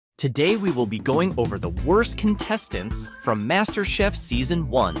Today we will be going over the worst contestants from MasterChef Season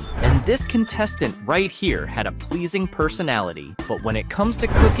 1. And this contestant right here had a pleasing personality, but when it comes to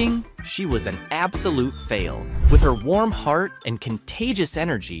cooking, she was an absolute fail. With her warm heart and contagious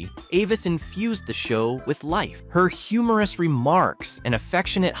energy, Avis infused the show with life. Her humorous remarks and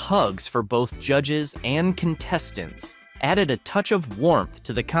affectionate hugs for both judges and contestants added a touch of warmth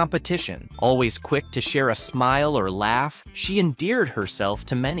to the competition. Always quick to share a smile or laugh, she endeared herself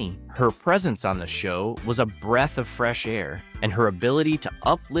to many. Her presence on the show was a breath of fresh air, and her ability to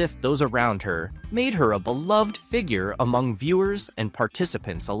uplift those around her made her a beloved figure among viewers and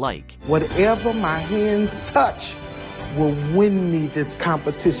participants alike. Whatever my hands touch will win me this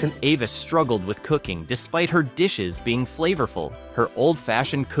competition. Avis struggled with cooking despite her dishes being flavorful. Her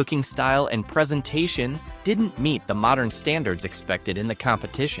old-fashioned cooking style and presentation didn't meet the modern standards expected in the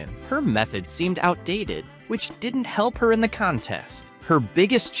competition. Her method seemed outdated, which didn't help her in the contest. Her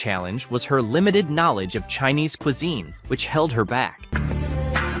biggest challenge was her limited knowledge of Chinese cuisine, which held her back.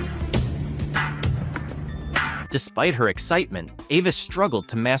 Despite her excitement, Avis struggled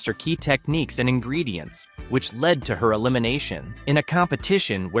to master key techniques and ingredients, which led to her elimination. In a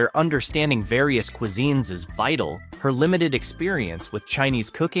competition where understanding various cuisines is vital, her limited experience with Chinese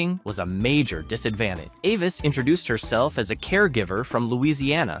cooking was a major disadvantage. Avis introduced herself as a caregiver from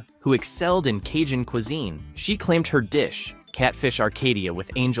Louisiana who excelled in Cajun cuisine. She claimed her dish, Catfish Arcadia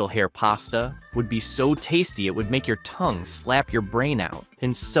with angel hair pasta, would be so tasty it would make your tongue slap your brain out.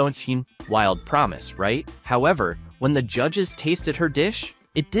 And so wild promise, right? However, when the judges tasted her dish,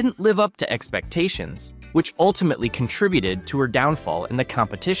 it didn't live up to expectations, which ultimately contributed to her downfall in the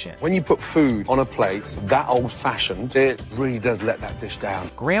competition. When you put food on a plate that old-fashioned, it really does let that dish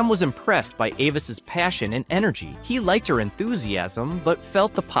down. Graham was impressed by Avis's passion and energy. He liked her enthusiasm, but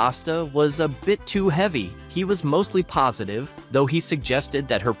felt the pasta was a bit too heavy. He was mostly positive, though he suggested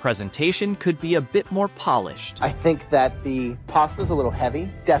that her presentation could be a bit more polished. I think that the pasta's a little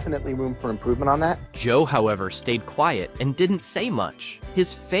heavy. Definitely room for improvement on that. Joe, however, stayed quiet and didn't say much.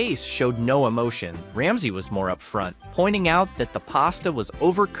 His face showed no emotion. Ramsay was more upfront, pointing out that the pasta was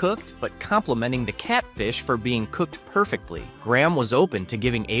overcooked but complimenting the catfish for being cooked perfectly. Graham was open to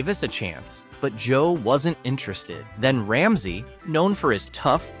giving Avis a chance, but Joe wasn't interested. Then Ramsay, known for his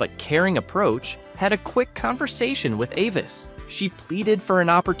tough but caring approach, had a quick conversation with Avis. She pleaded for an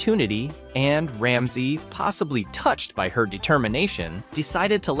opportunity, and Ramsay, possibly touched by her determination,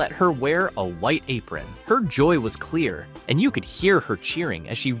 decided to let her wear a white apron. Her joy was clear, and you could hear her cheering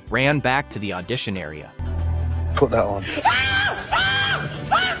as she ran back to the audition area. Put that on.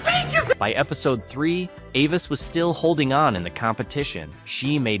 By episode 3, Avis was still holding on in the competition.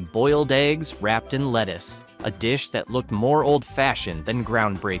 She made boiled eggs wrapped in lettuce, a dish that looked more old-fashioned than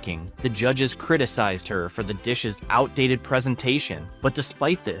groundbreaking. The judges criticized her for the dish's outdated presentation, but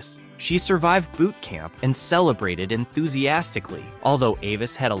despite this, she survived boot camp and celebrated enthusiastically. Although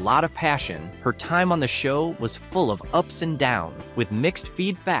Avis had a lot of passion, her time on the show was full of ups and downs, with mixed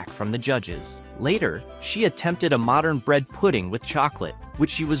feedback from the judges. Later, she attempted a modern bread pudding with chocolate,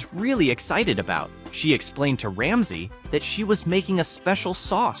 which she was really excited about. She explained to Ramsay that she was making a special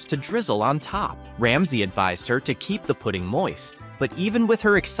sauce to drizzle on top. Ramsay advised her to keep the pudding moist, but even with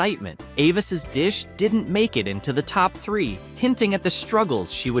her excitement, Avis's dish didn't make it into the top 3, hinting at the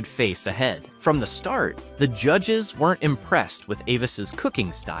struggles she would face ahead. From the start, the judges weren't impressed with Avis's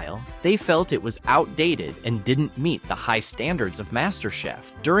cooking style. They felt it was outdated and didn't meet the high standards of MasterChef.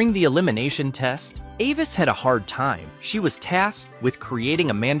 During the elimination test, Avis had a hard time. She was tasked with creating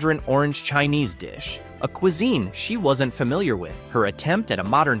a Mandarin orange Chinese dish, a cuisine she wasn't familiar with. Her attempt at a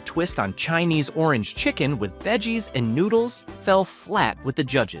modern twist on Chinese orange chicken with veggies and noodles fell flat with the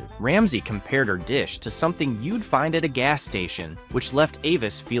judges. Ramsay compared her dish to something you'd find at a gas station, which left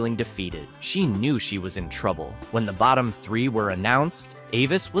Avis feeling defeated. She knew she was in trouble. When the bottom 3 were announced,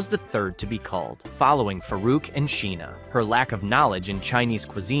 Avis was the third to be called, following Farouk and Sheena. Her lack of knowledge in Chinese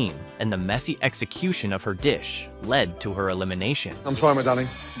cuisine and the messy execution of her dish led to her elimination. I'm sorry, my darling.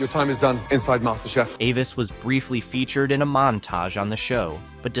 Your time is done inside MasterChef. Avis was briefly featured in a montage on the show,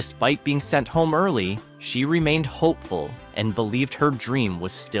 but despite being sent home early, she remained hopeful and believed her dream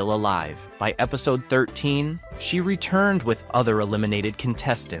was still alive. By episode 13, she returned with other eliminated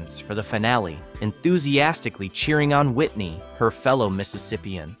contestants for the finale, enthusiastically cheering on Whitney, her fellow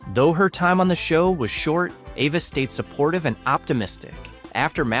Mississippian. Though her time on the show was short, Avis stayed supportive and optimistic.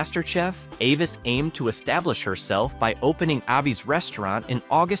 After MasterChef, Avis aimed to establish herself by opening Avi's restaurant in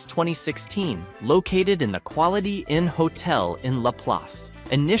August 2016, located in the Quality Inn Hotel in La Place.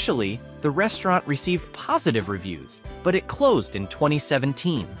 Initially, The restaurant received positive reviews, but it closed in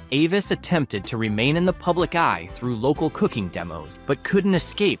 2017. Avis attempted to remain in the public eye through local cooking demos, but couldn't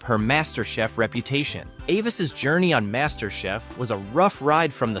escape her MasterChef reputation. Avis's journey on MasterChef was a rough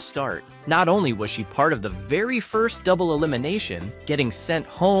ride from the start. Not only was she part of the very first double elimination, getting sent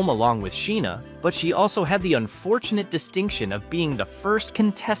home along with Sheena, but she also had the unfortunate distinction of being the first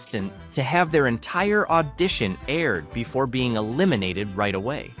contestant to have their entire audition aired before being eliminated right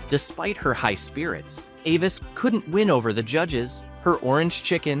away. Despite her high spirits, Avis couldn't win over the judges. Her orange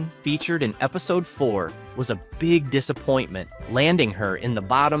chicken, featured in episode 4, was a big disappointment, landing her in the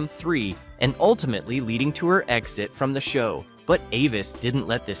bottom 3 and ultimately leading to her exit from the show. But Avis didn't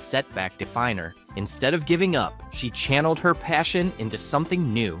let this setback define her. Instead of giving up, she channeled her passion into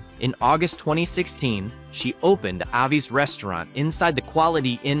something new. In August 2016, she opened Avi's restaurant inside the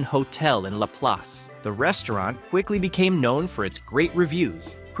Quality Inn Hotel in La Place. The restaurant quickly became known for its great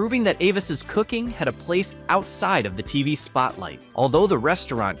reviews, proving that Avis's cooking had a place outside of the TV spotlight. Although the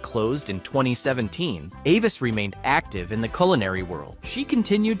restaurant closed in 2017, Avis remained active in the culinary world. She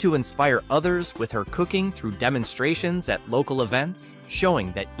continued to inspire others with her cooking through demonstrations at local events,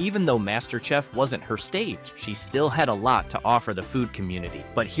 showing that even though MasterChef wasn't her stage, she still had a lot to offer the food community.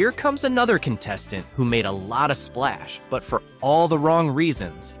 But here comes another contestant who made a lot of splash, but for all the wrong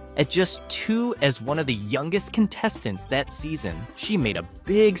reasons. At just 2 as one of the youngest contestants that season, she made a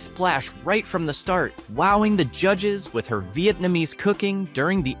big splash right from the start, wowing the judges with her Vietnamese cooking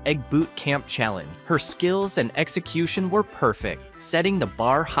during the Egg Boot Camp Challenge. Her skills and execution were perfect, setting the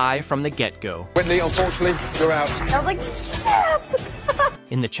bar high from the get-go. Whitney, unfortunately, you're out. I was like, yes!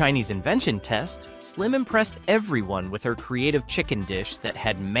 In the Chinese invention test, Slim impressed everyone with her creative chicken dish that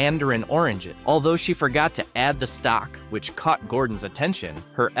had mandarin oranges. Although she forgot to add the stock, which caught Gordon's attention,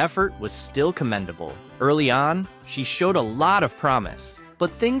 her effort was still commendable. Early on, she showed a lot of promise,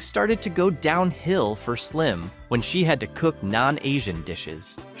 but things started to go downhill for Slim when she had to cook non-Asian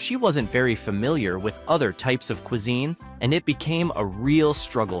dishes. She wasn't very familiar with other types of cuisine, and it became a real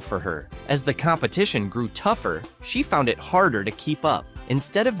struggle for her. As the competition grew tougher, she found it harder to keep up.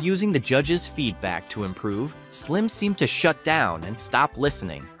 Instead of using the judges' feedback to improve, Slim seemed to shut down and stop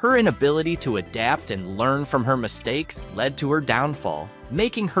listening. Her inability to adapt and learn from her mistakes led to her downfall,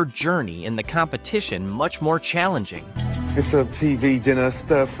 making her journey in the competition much more challenging. It's a TV dinner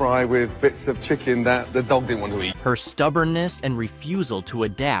stir-fry with bits of chicken that the dog didn't want to eat. Her stubbornness and refusal to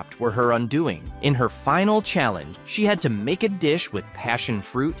adapt were her undoing. In her final challenge, she had to make a dish with passion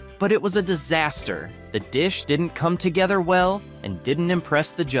fruit, but it was a disaster. The dish didn't come together well and didn't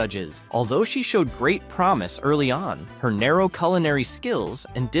impress the judges. Although she showed great promise early on, her narrow culinary skills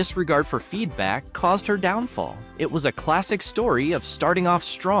and disregard for feedback caused her downfall. It was a classic story of starting off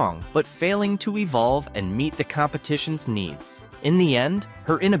strong, but failing to evolve and meet the competition's needs. In the end,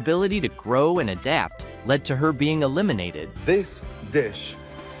 her inability to grow and adapt led to her being eliminated. This dish,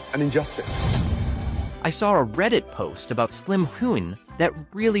 an injustice. I saw a Reddit post about Slim Hoon that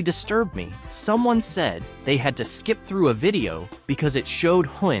really disturbed me. Someone said they had to skip through a video because it showed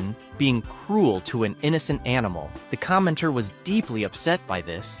Hoon being cruel to an innocent animal. The commenter was deeply upset by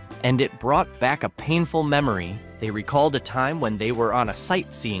this, and it brought back a painful memory. They recalled a time when they were on a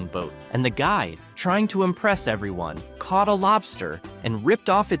sightseeing boat, and the guide, trying to impress everyone, caught a lobster and ripped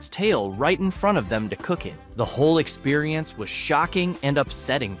off its tail right in front of them to cook it. The whole experience was shocking and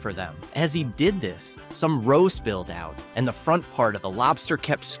upsetting for them. As he did this, some roe spilled out, and the front part of the lobster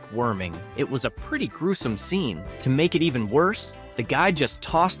kept squirming. It was a pretty gruesome scene. To make it even worse, the guide just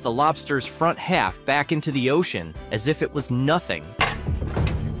tossed the lobster's front half back into the ocean as if it was nothing.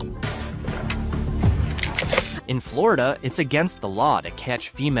 In Florida, it's against the law to catch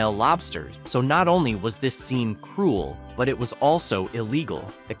female lobsters, so not only was this scene cruel, but it was also illegal.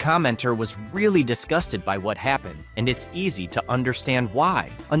 The commenter was really disgusted by what happened, and it's easy to understand why.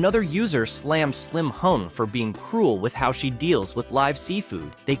 Another user slammed Slim Hung for being cruel with how she deals with live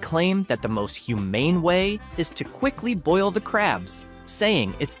seafood. They claim that the most humane way is to quickly boil the crabs,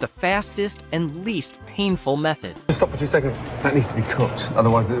 saying it's the fastest and least painful method. Stop for 2 seconds. That needs to be cooked,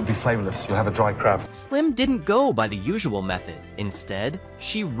 otherwise it would be flavorless. You'll have a dry crab. Slim didn't go by the usual method. Instead,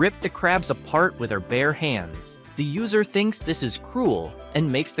 she ripped the crabs apart with her bare hands. The user thinks this is cruel and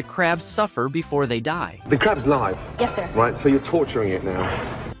makes the crabs suffer before they die. The crab's live. Yes, sir. Right, so you're torturing it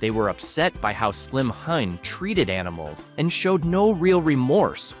now. They were upset by how Slim Hun treated animals and showed no real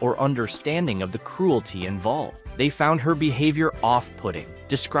remorse or understanding of the cruelty involved. they found her behavior off-putting,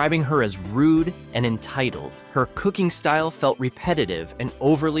 describing her as rude and entitled. Her cooking style felt repetitive and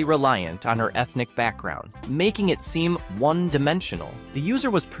overly reliant on her ethnic background, making it seem one-dimensional. The user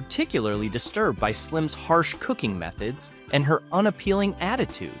was particularly disturbed by Slim's harsh cooking methods and her unappealing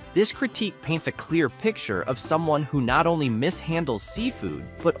attitude. This critique paints a clear picture of someone who not only mishandles seafood,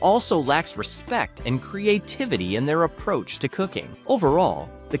 but also lacks respect and creativity in their approach to cooking. Overall,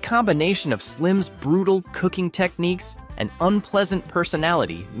 the combination of Slim's brutal cooking techniques and unpleasant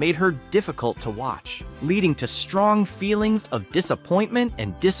personality made her difficult to watch, leading to strong feelings of disappointment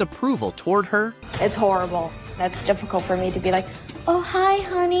and disapproval toward her. It's horrible. That's difficult for me to be like, oh, hi,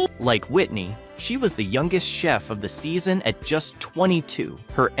 honey. Like Whitney, she was the youngest chef of the season at just 22.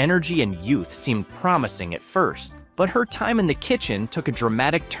 Her energy and youth seemed promising at first, but her time in the kitchen took a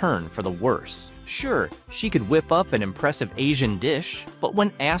dramatic turn for the worse. Sure, she could whip up an impressive Asian dish, but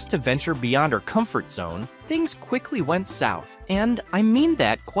when asked to venture beyond her comfort zone, things quickly went south. And I mean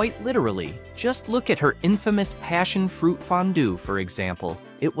that quite literally. Just look at her infamous passion fruit fondue, for example.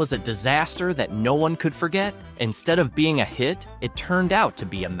 It was a disaster that no one could forget. Instead of being a hit, it turned out to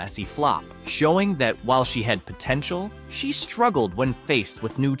be a messy flop, showing that while she had potential, she struggled when faced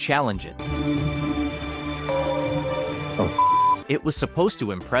with new challenges. It was supposed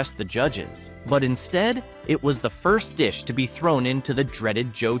to impress the judges, but instead, it was the first dish to be thrown into the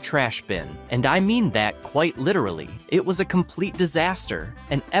dreaded Joe trash bin. And I mean that quite literally. It was a complete disaster,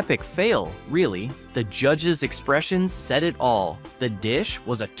 an epic fail, really. The judges' expressions said it all. The dish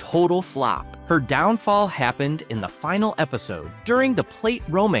was a total flop. Her downfall happened in the final episode, during the plate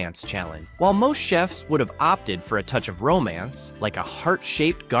romance challenge. While most chefs would have opted for a touch of romance, like a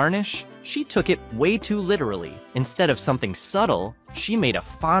heart-shaped garnish, she took it way too literally. Instead of something subtle, she made a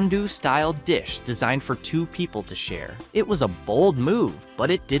fondue-style dish designed for two people to share. It was a bold move,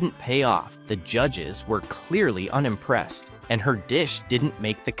 but it didn't pay off. The judges were clearly unimpressed, and her dish didn't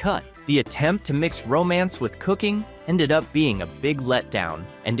make the cut. The attempt to mix romance with cooking ended up being a big letdown,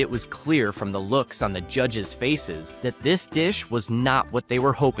 and it was clear from the looks on the judges' faces that this dish was not what they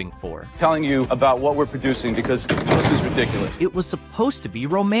were hoping for. Telling you about what we're producing because this is ridiculous. It was supposed to be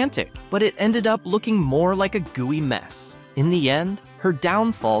romantic, but it ended up looking more like a gooey mess. In the end, her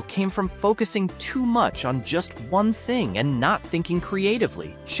downfall came from focusing too much on just one thing and not thinking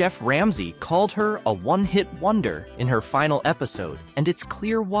creatively. Chef Ramsay called her a one-hit wonder in her final episode, and it's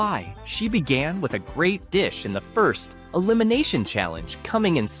clear why. She began with a great dish in the first elimination challenge,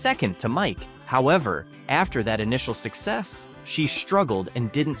 coming in second to Mike. However, after that initial success, she struggled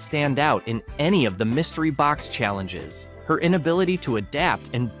and didn't stand out in any of the mystery box challenges. Her inability to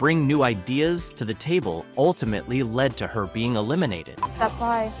adapt and bring new ideas to the table ultimately led to her being eliminated. That's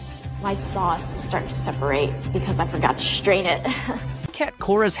why my sauce was starting to separate because I forgot to strain it. Kat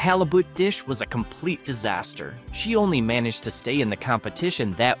Cora's halibut dish was a complete disaster. She only managed to stay in the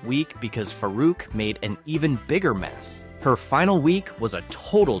competition that week because Farouk made an even bigger mess. Her final week was a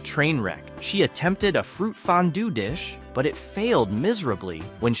total train wreck. She attempted a fruit fondue dish, but it failed miserably.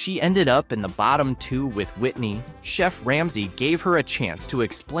 When she ended up in the bottom two with Whitney, Chef Ramsay gave her a chance to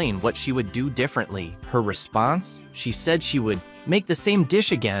explain what she would do differently. Her response? She said she would make the same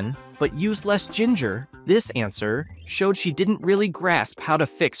dish again, but use less ginger. This answer showed she didn't really grasp how to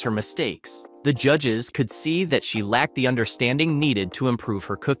fix her mistakes. The judges could see that she lacked the understanding needed to improve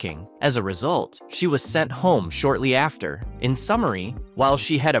her cooking. As a result, she was sent home shortly after. In summary, while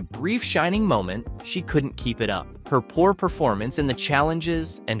she had a brief shining moment, she couldn't keep it up. Her poor performance in the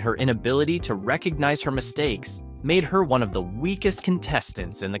challenges and her inability to recognize her mistakes made her one of the weakest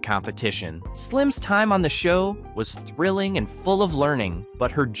contestants in the competition. Slim's time on the show was thrilling and full of learning,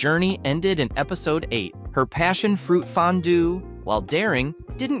 but her journey ended in episode 8. Her passion fruit fondue, while daring,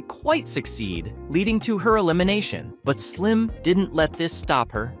 didn't quite succeed, leading to her elimination. But Slim didn't let this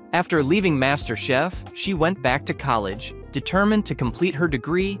stop her. After leaving MasterChef, she went back to college, determined to complete her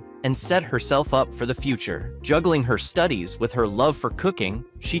degree and set herself up for the future. Juggling her studies with her love for cooking,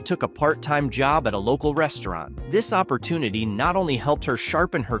 she took a part-time job at a local restaurant. This opportunity not only helped her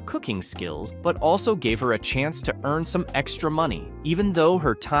sharpen her cooking skills, but also gave her a chance to earn some extra money. Even though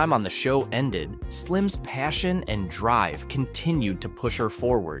her time on the show ended, Slim's passion and drive continued to push her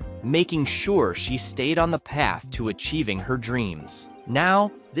forward, making sure she stayed on the path to achieving her dreams.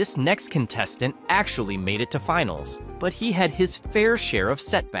 Now, this next contestant actually made it to finals, but he had his fair share of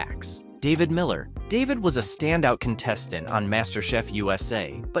setbacks. David Miller. David was a standout contestant on MasterChef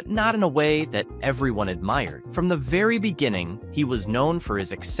USA, but not in a way that everyone admired. From the very beginning, he was known for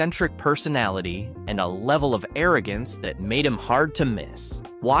his eccentric personality and a level of arrogance that made him hard to miss.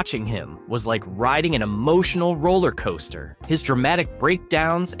 Watching him was like riding an emotional roller coaster. His dramatic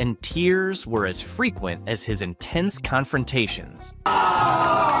breakdowns and tears were as frequent as his intense confrontations.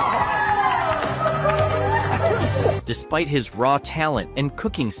 Despite his raw talent and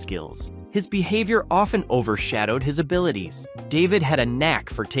cooking skills, his behavior often overshadowed his abilities. David had a knack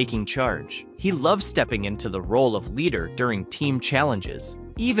for taking charge. He loved stepping into the role of leader during team challenges,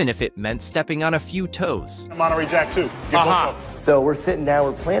 even if it meant stepping on a few toes. Monterey Jack 2. So we're sitting down,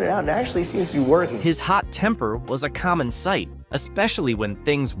 we're playing it out, and it actually seems to be working. His hot temper was a common sight, especially when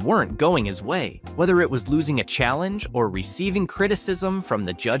things weren't going his way. Whether it was losing a challenge or receiving criticism from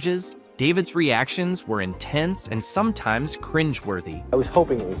the judges, David's reactions were intense and sometimes cringeworthy. I was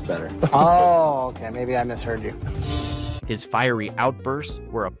hoping it was better. Oh, okay, maybe I misheard you. His fiery outbursts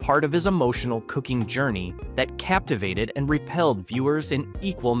were a part of his emotional cooking journey that captivated and repelled viewers in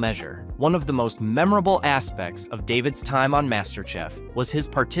equal measure. One of the most memorable aspects of David's time on MasterChef was his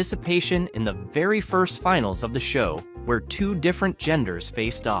participation in the very first finals of the show, where two different genders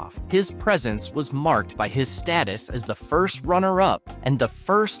faced off. His presence was marked by his status as the first runner-up and the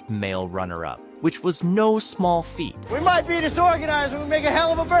first male runner-up, which was no small feat. We might be disorganized, but we make a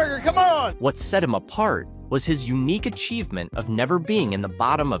hell of a burger. Come on! What set him apart was his unique achievement of never being in the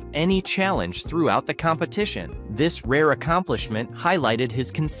bottom of any challenge throughout the competition. This rare accomplishment highlighted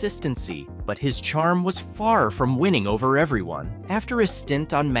his consistency, but his charm was far from winning over everyone. After his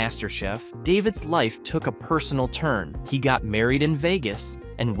stint on MasterChef, David's life took a personal turn. He got married in Vegas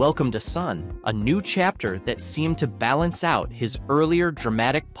and welcomed a son, a new chapter that seemed to balance out his earlier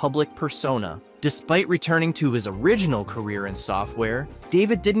dramatic public persona. Despite returning to his original career in software,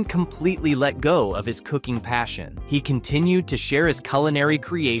 David didn't completely let go of his cooking passion. He continued to share his culinary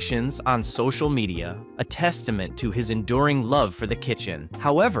creations on social media, a testament to his enduring love for the kitchen.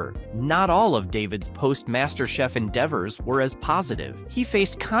 However, not all of David's post-MasterChef endeavors were as positive. He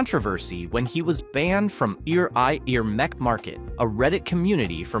faced controversy when he was banned from Ear Mech Market, a Reddit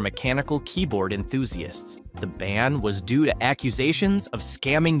community for mechanical keyboard enthusiasts. The ban was due to accusations of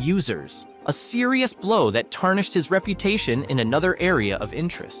scamming users, a serious blow that tarnished his reputation in another area of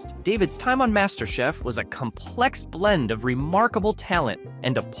interest. David's time on MasterChef was a complex blend of remarkable talent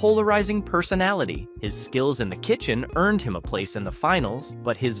and a polarizing personality. His skills in the kitchen earned him a place in the finals,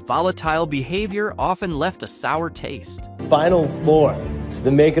 but his volatile behavior often left a sour taste. Final four. It's the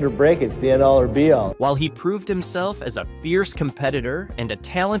make it or break it. It's the end all or be all. While he proved himself as a fierce competitor and a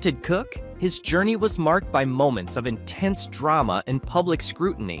talented cook, his journey was marked by moments of intense drama and public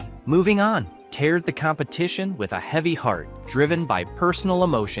scrutiny. Moving on, entered the competition with a heavy heart, driven by personal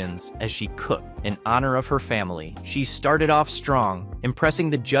emotions as she cooked in honor of her family. She started off strong, impressing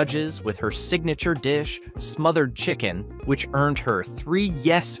the judges with her signature dish, smothered chicken, which earned her 3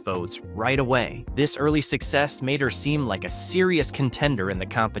 yes votes right away. This early success made her seem like a serious contender in the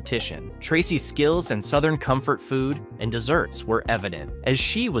competition. Tracy's skills in Southern comfort food and desserts were evident, as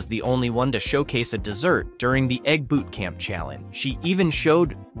she was the only one to showcase a dessert during the Egg Boot Camp Challenge. She even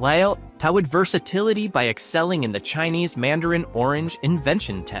showed versatility by excelling in the Chinese Mandarin Orange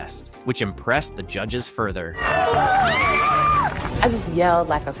invention test, which impressed the judges further. I just yelled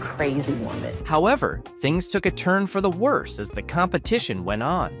like a crazy woman. However, things took a turn for the worse as the competition went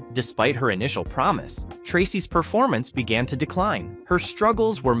on. Despite her initial promise, Tracy's performance began to decline. Her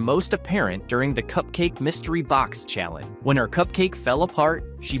struggles were most apparent during the Cupcake Mystery Box Challenge. When her cupcake fell apart,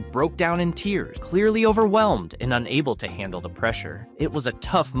 she broke down in tears, clearly overwhelmed and unable to handle the pressure. It was a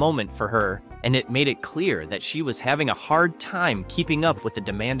tough moment for her, and it made it clear that she was having a hard time keeping up with the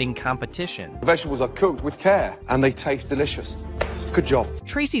demanding competition. The vegetables are cooked with care, and they taste delicious. Good job.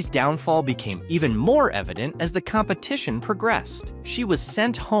 Tracy's downfall became even more evident as the competition progressed. She was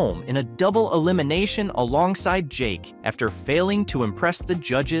sent home in a double elimination alongside Jake after failing to impress the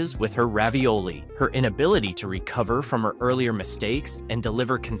judges with her ravioli. Her inability to recover from her earlier mistakes and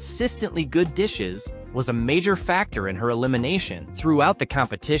deliver consistently good dishes was a major factor in her elimination. Throughout the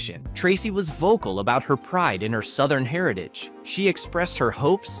competition, Tracy was vocal about her pride in her Southern heritage. She expressed her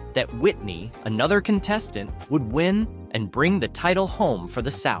hopes that Whitney, another contestant, would win and bring the title home for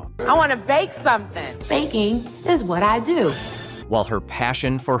the South. I want to bake something. Baking is what I do. While her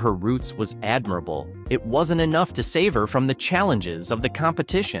passion for her roots was admirable, it wasn't enough to save her from the challenges of the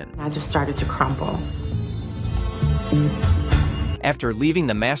competition. I just started to crumble. After leaving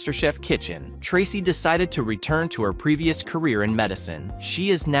the MasterChef kitchen, Tracy decided to return to her previous career in medicine. She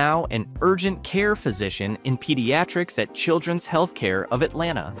is now an urgent care physician in pediatrics at Children's Healthcare of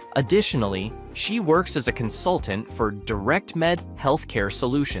Atlanta. Additionally, She works as a consultant for DirectMed Healthcare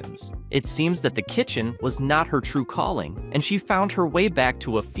Solutions. It seems that the kitchen was not her true calling, and she found her way back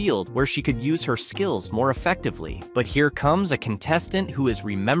to a field where she could use her skills more effectively. But here comes a contestant who is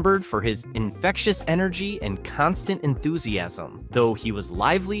remembered for his infectious energy and constant enthusiasm. Though he was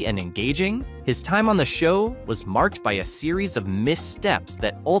lively and engaging, his time on the show was marked by a series of missteps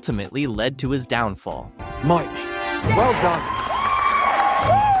that ultimately led to his downfall. Mike, well done.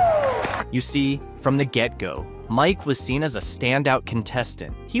 You see, from the get-go, Mike was seen as a standout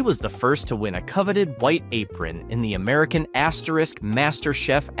contestant. He was the first to win a coveted white apron in the American MasterChef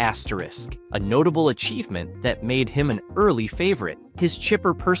a notable achievement that made him an early favorite. His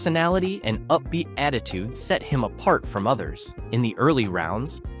chipper personality and upbeat attitude set him apart from others. In the early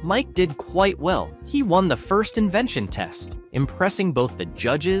rounds, Mike did quite well. He won the first invention test, impressing both the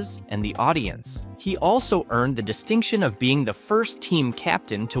judges and the audience. He also earned the distinction of being the first team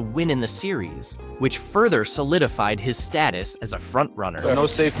captain to win in the series, which further solidified his status as a frontrunner. No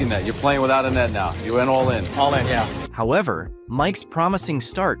safety net. You're playing without a net now. You went all in. All in, yeah. However, Mike's promising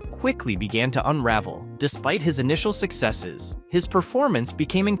start quickly began to unravel. Despite his initial successes, his performance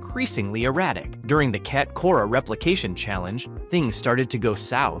became increasingly erratic. During the Cat Cora replication challenge, things started to go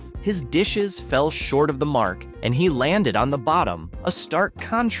south. His dishes fell short of the mark, and he landed on the bottom, a stark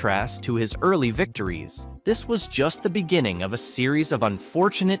contrast to his early victories. This was just the beginning of a series of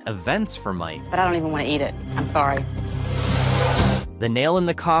unfortunate events for Mike. But I don't even want to eat it. I'm sorry. The nail in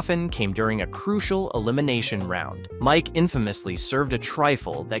the coffin came during a crucial elimination round. Mike infamously served a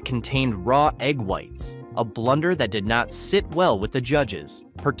trifle that contained raw egg whites, a blunder that did not sit well with the judges,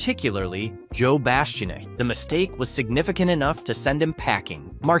 particularly Joe Bastianich. The mistake was significant enough to send him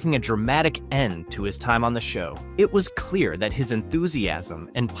packing, marking a dramatic end to his time on the show. It was clear that his enthusiasm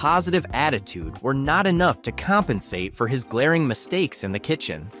and positive attitude were not enough to compensate for his glaring mistakes in the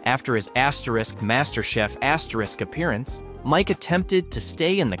kitchen. After his MasterChef appearance, Mike attempted to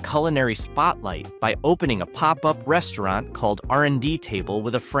stay in the culinary spotlight by opening a pop-up restaurant called R&D Table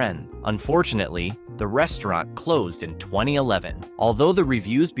with a friend. Unfortunately, the restaurant closed in 2011. Although the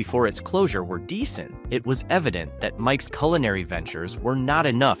reviews before its closure were decent, it was evident that Mike's culinary ventures were not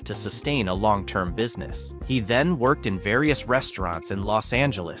enough to sustain a long-term business. He then worked in various restaurants in Los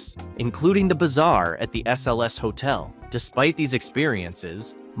Angeles, including the Bazaar at the SLS Hotel. Despite these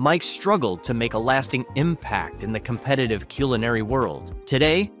experiences, Mike struggled to make a lasting impact in the competitive culinary world.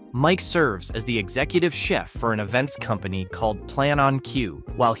 Today, Mike serves as the executive chef for an events company called Plan on Q.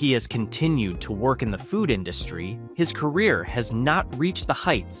 While he has continued to work in the food industry, his career has not reached the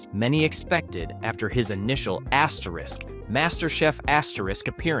heights many expected after his initial MasterChef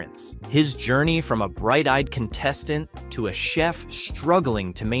appearance. His journey from a bright-eyed contestant to a chef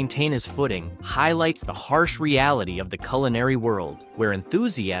struggling to maintain his footing highlights the harsh reality of the culinary world, where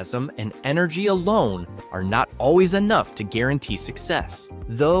enthusiasm and energy alone are not always enough to guarantee success.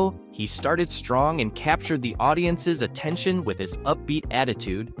 Though he started strong and captured the audience's attention with his upbeat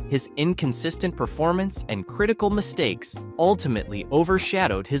attitude, his inconsistent performance and critical mistakes ultimately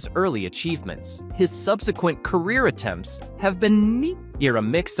overshadowed his early achievements. His subsequent career attempts have been a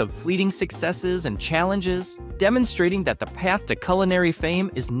mix of fleeting successes and challenges, demonstrating that the path to culinary fame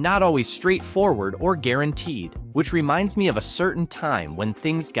is not always straightforward or guaranteed, which reminds me of a certain time when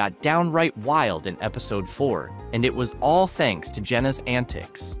things got downright wild in episode 4, and it was all thanks to Jenna's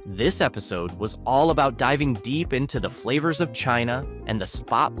antics. This episode was all about diving deep into the flavors of China, and the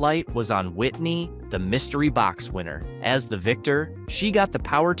spotlight was on Whitney, the mystery box winner. As the victor, she got the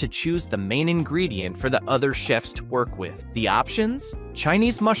power to choose the main ingredient for the other chefs to work with. The options?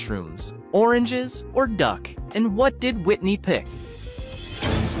 Chinese mushrooms, oranges, or duck. And what did Whitney pick?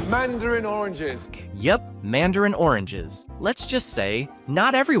 Mandarin oranges. Yep, mandarin oranges. Let's just say,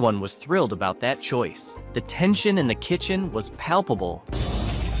 not everyone was thrilled about that choice. The tension in the kitchen was palpable.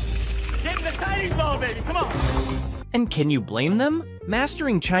 Get in the Chinese bowl, baby, come on! And can you blame them?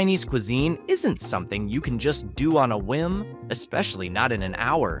 Mastering Chinese cuisine isn't something you can just do on a whim, especially not in an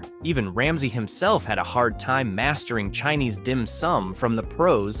hour. Even Ramsay himself had a hard time mastering Chinese dim sum from the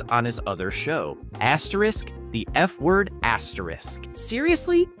pros on his other show. Asterisk, the F word asterisk.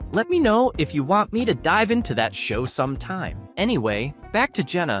 Seriously? Let me know if you want me to dive into that show sometime. Anyway, back to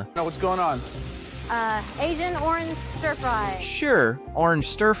Jenna. Now, what's going on? Asian orange stir fry. Sure, orange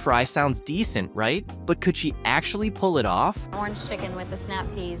stir fry sounds decent, right? But could she actually pull it off? Orange chicken with the snap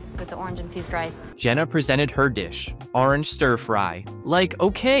peas with the orange infused rice. Jenna presented her dish, orange stir fry. Like,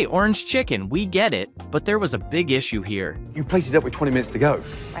 okay, orange chicken, we get it, but there was a big issue here. You place it up with 20 minutes to go.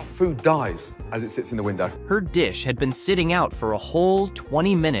 Right. Food dies as it sits in the window. Her dish had been sitting out for a whole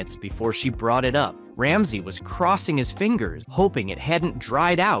 20 minutes before she brought it up. Ramsay was crossing his fingers, hoping it hadn't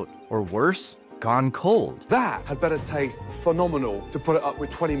dried out, or worse, gone cold. That had better taste phenomenal to put it up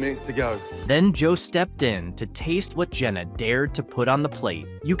with 20 minutes to go. Then Joe stepped in to taste what Jenna dared to put on the plate.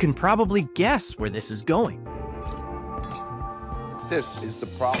 You can probably guess where this is going. This is the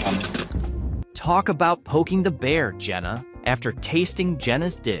problem. Talk about poking the bear, Jenna. After tasting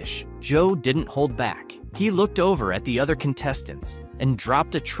Jenna's dish, Joe didn't hold back. He looked over at the other contestants and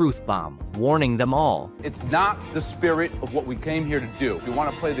dropped a truth bomb, warning them all. It's not the spirit of what we came here to do. If you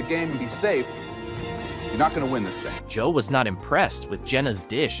want to play the game and be safe, you're not going to win this thing. Joe was not impressed with Jenna's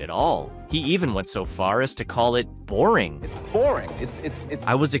dish at all. He even went so far as to call it boring. It's boring. It's.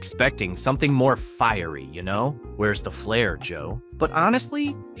 I was expecting something more fiery, you know? Where's the flair, Joe? But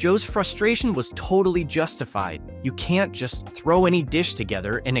honestly, Joe's frustration was totally justified. You can't just throw any dish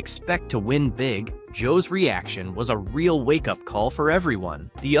together and expect to win big. Joe's reaction was a real wake-up call for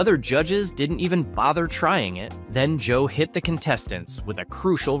everyone. The other judges didn't even bother trying it. Then Joe hit the contestants with a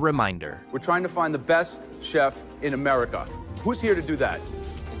crucial reminder. We're trying to find the best chef in America. Who's here to do that?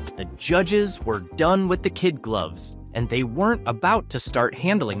 The judges were done with the kid gloves, and they weren't about to start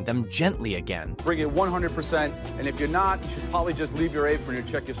handling them gently again. Bring it 100%, and if you're not, you should probably just leave your apron and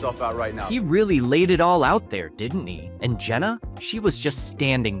check yourself out right now. He really laid it all out there, didn't he? And Jenna, she was just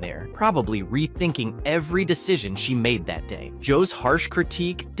standing there, probably rethinking every decision she made that day. Joe's harsh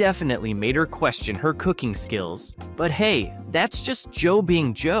critique definitely made her question her cooking skills. But hey, that's just Joe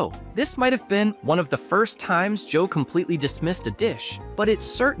being Joe. This might have been one of the first times Joe completely dismissed a dish, but it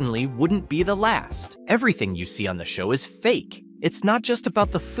certainly wouldn't be the last. Everything you see on the show is fake. It's not just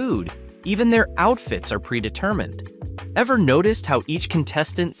about the food. Even their outfits are predetermined. Ever noticed how each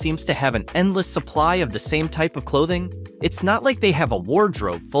contestant seems to have an endless supply of the same type of clothing? It's not like they have a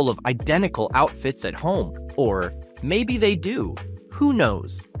wardrobe full of identical outfits at home. Or maybe they do. Who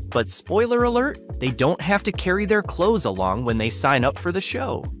knows? But spoiler alert, they don't have to carry their clothes along when they sign up for the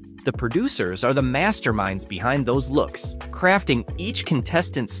show. The producers are the masterminds behind those looks, crafting each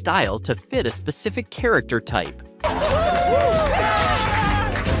contestant's style to fit a specific character type.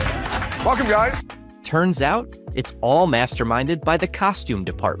 Welcome, guys. Turns out, it's all masterminded by the costume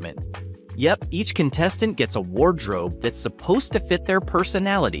department. Yep, each contestant gets a wardrobe that's supposed to fit their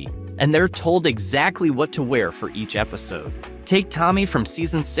personality, and they're told exactly what to wear for each episode. Take Tommy from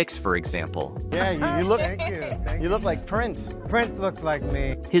season 6, for example. Yeah, you look. Thank you. You look like Prince. Prince looks like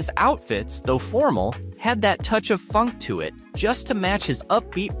me. His outfits, though formal, had that touch of funk to it, just to match his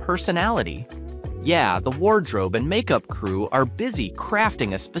upbeat personality. Yeah, the wardrobe and makeup crew are busy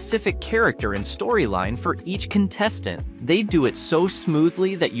crafting a specific character and storyline for each contestant. They do it so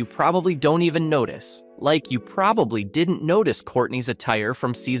smoothly that you probably don't even notice. Like you probably didn't notice Courtney's attire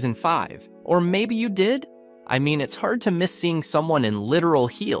from season 5. Or maybe you did? I mean, it's hard to miss seeing someone in literal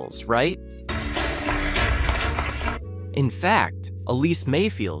heels, right? In fact, Elise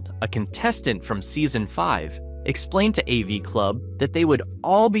Mayfield, a contestant from season 5, explained to AV Club that they would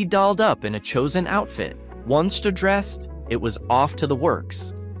all be dolled up in a chosen outfit. Once dressed, it was off to the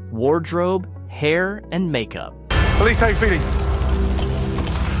works. Wardrobe, hair, and makeup. Elise, how you feeling?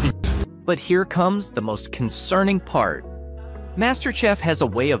 But here comes the most concerning part. MasterChef has a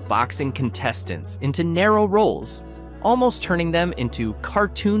way of boxing contestants into narrow roles, almost turning them into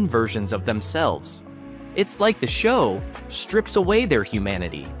cartoon versions of themselves. It's like the show strips away their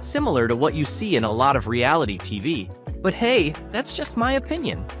humanity, similar to what you see in a lot of reality TV. But hey, that's just my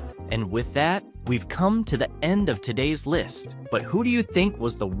opinion. And with that, we've come to the end of today's list. But who do you think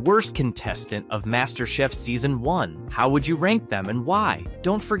was the worst contestant of MasterChef Season 1? How would you rank them and why?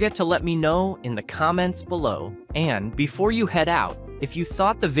 Don't forget to let me know in the comments below. And before you head out, if you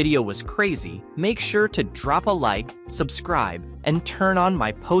thought the video was crazy, make sure to drop a like, subscribe, and turn on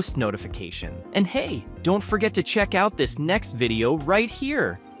my post notification. And hey, don't forget to check out this next video right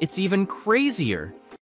here. It's even crazier.